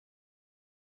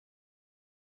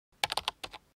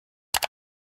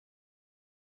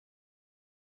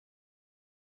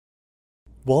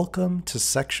Welcome to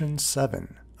Section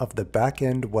 7 of the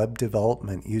Backend Web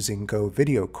Development Using Go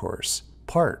video course,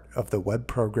 part of the Web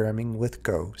Programming with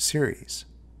Go series.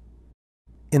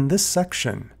 In this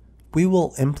section, we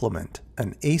will implement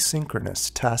an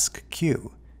asynchronous task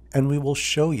queue, and we will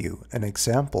show you an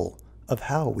example of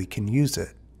how we can use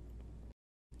it.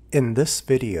 In this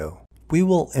video, we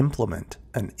will implement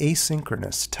an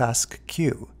asynchronous task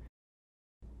queue.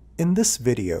 In this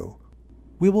video,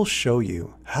 we will show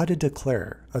you how to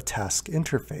declare a task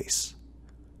interface.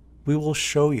 We will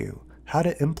show you how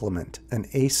to implement an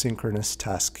asynchronous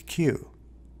task queue.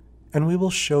 And we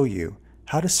will show you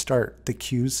how to start the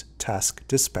queue's task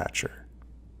dispatcher.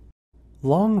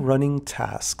 Long-running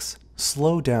tasks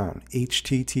slow down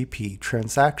HTTP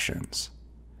transactions.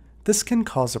 This can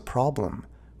cause a problem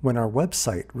when our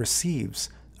website receives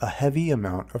a heavy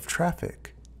amount of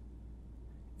traffic.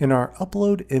 In our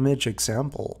upload image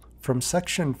example, from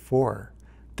Section 4,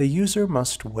 the user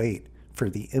must wait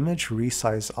for the image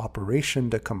resize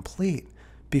operation to complete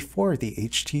before the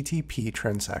HTTP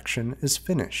transaction is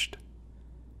finished.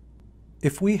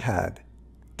 If we had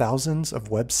thousands of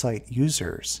website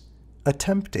users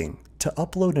attempting to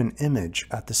upload an image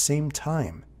at the same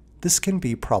time, this can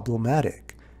be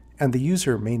problematic, and the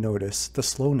user may notice the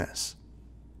slowness.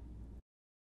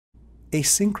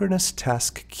 Asynchronous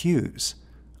task queues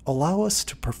allow us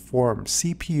to perform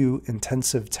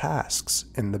CPU-intensive tasks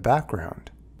in the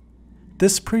background.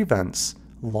 This prevents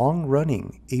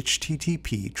long-running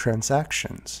HTTP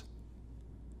transactions.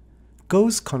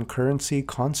 Go's concurrency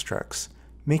constructs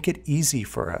make it easy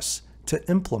for us to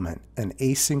implement an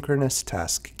asynchronous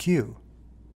task queue.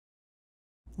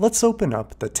 Let's open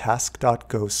up the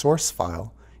task.go source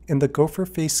file in the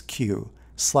gopherface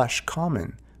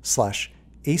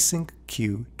queue/common/async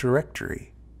queue directory.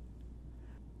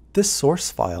 This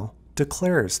source file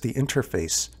declares the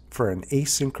interface for an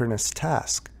asynchronous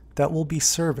task that will be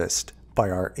serviced by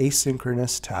our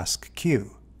asynchronous task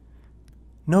queue.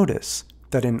 Notice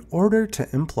that in order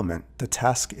to implement the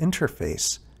task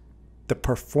interface, the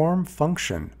perform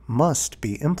function must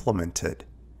be implemented.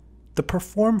 The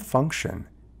perform function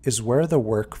is where the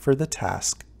work for the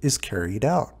task is carried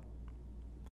out.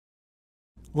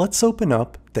 Let's open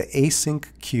up the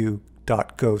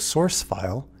asyncqueue.go source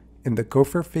file in the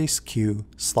gopherface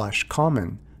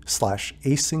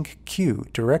queue/common/async queue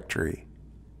directory.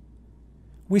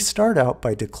 We start out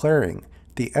by declaring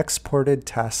the exported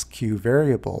task queue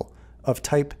variable of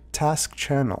type task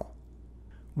channel.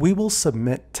 We will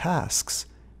submit tasks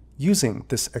using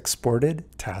this exported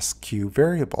task queue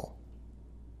variable.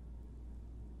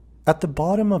 At the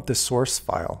bottom of the source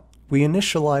file, we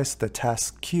initialize the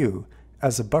task queue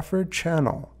as a buffered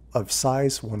channel of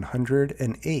size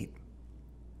 108.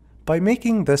 By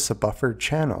making this a buffered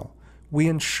channel, we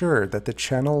ensure that the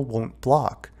channel won't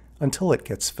block until it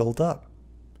gets filled up.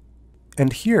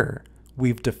 And here,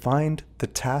 we've defined the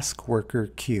task worker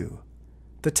queue.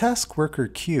 The task worker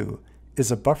queue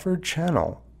is a buffered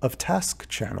channel of task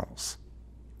channels.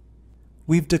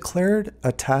 We've declared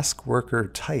a task worker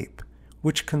type,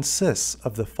 which consists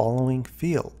of the following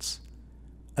fields: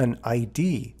 an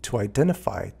ID to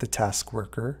identify the task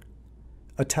worker,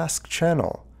 a task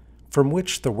channel from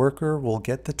which the worker will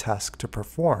get the task to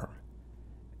perform,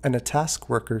 and a task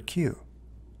worker queue.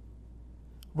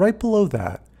 Right below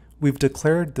that, we've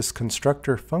declared this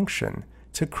constructor function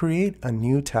to create a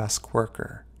new task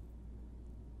worker.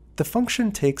 The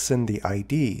function takes in the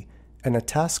ID and a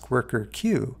task worker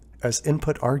queue as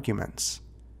input arguments.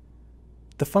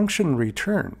 The function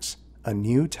returns a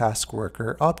new task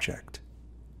worker object.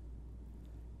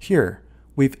 Here,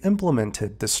 we've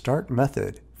implemented the start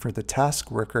method for the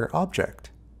task worker object.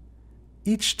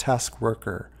 Each task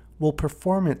worker will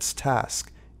perform its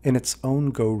task in its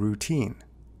own Go routine.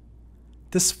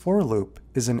 This for loop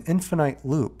is an infinite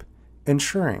loop,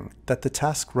 ensuring that the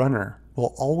task runner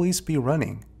will always be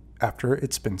running after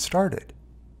it's been started.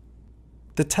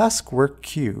 The task work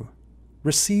queue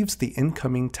receives the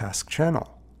incoming task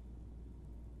channel.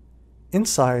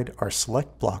 Inside our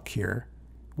select block here,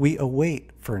 we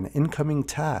await for an incoming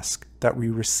task that we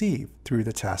receive through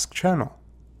the task channel.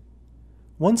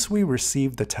 Once we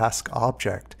receive the task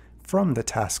object from the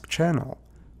task channel,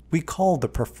 we call the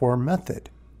perform method.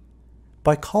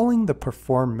 By calling the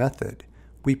perform method,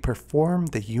 we perform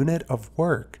the unit of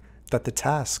work that the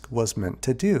task was meant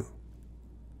to do.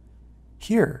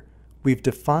 Here, we've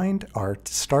defined our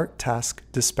start task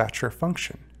dispatcher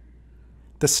function.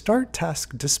 The start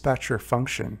task dispatcher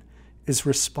function is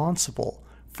responsible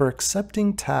for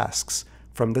accepting tasks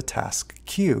from the task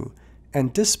queue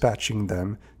and dispatching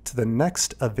them to the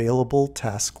next available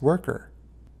task worker.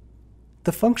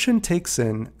 The function takes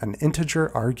in an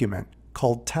integer argument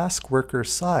called task worker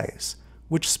size,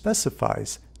 which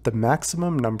specifies the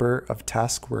maximum number of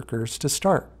task workers to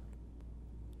start.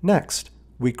 Next,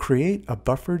 we create a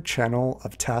buffered channel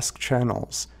of task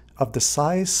channels of the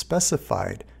size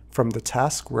specified from the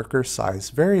task worker size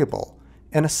variable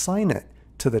and assign it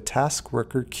to the task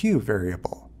worker queue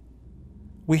variable.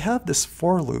 We have this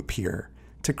for loop here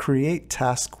to create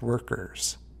task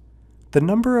workers. The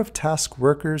number of task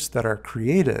workers that are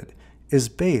created is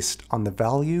based on the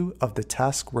value of the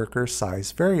task worker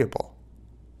size variable.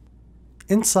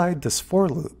 Inside this for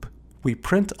loop, we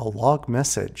print a log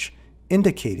message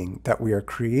indicating that we are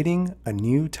creating a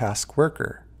new task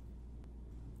worker.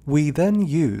 We then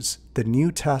use the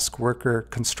new task worker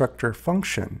constructor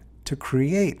function to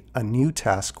create a new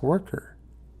task worker.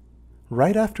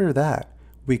 Right after that,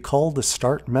 we call the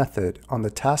start method on the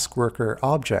task worker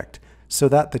object so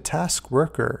that the task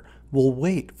worker will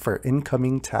wait for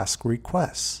incoming task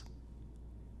requests.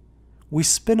 We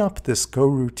spin up this Go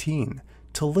routine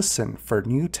to listen for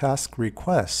new task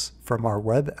requests from our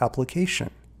web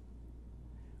application.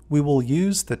 We will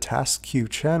use the task queue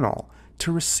channel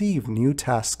to receive new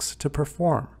tasks to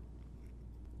perform.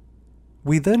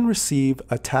 We then receive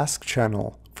a task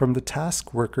channel from the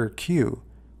task worker queue,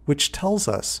 which tells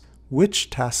us which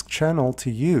task channel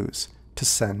to use to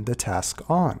send the task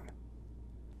on.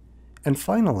 And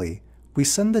finally, we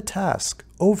send the task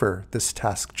over this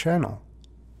task channel.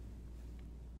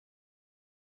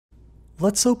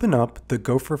 Let's open up the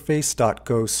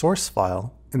gopherface.go source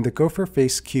file in the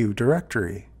gopherface queue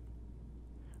directory.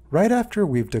 Right after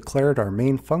we've declared our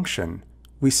main function,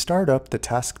 we start up the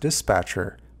task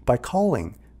dispatcher by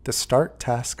calling the start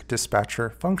task dispatcher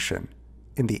function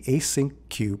in the async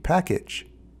queue package.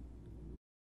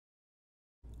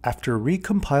 After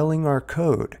recompiling our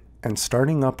code and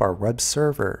starting up our web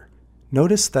server,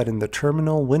 notice that in the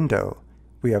terminal window,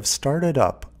 we have started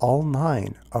up all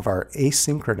 9 of our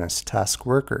asynchronous task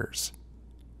workers.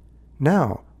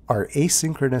 Now, our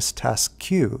asynchronous task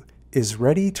queue is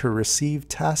ready to receive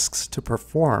tasks to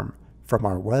perform from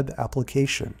our web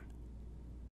application.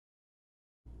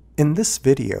 In this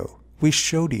video, we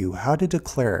showed you how to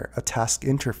declare a task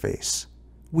interface.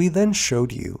 We then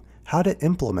showed you how to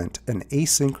implement an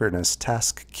asynchronous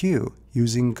task queue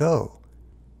using Go.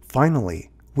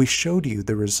 Finally, we showed you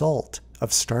the result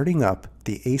of starting up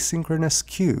the asynchronous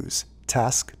queue's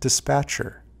task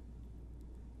dispatcher.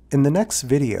 In the next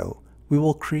video, we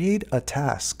will create a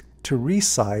task to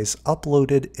resize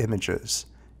uploaded images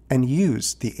and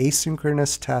use the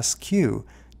asynchronous task queue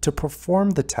to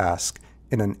perform the task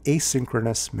in an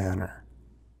asynchronous manner.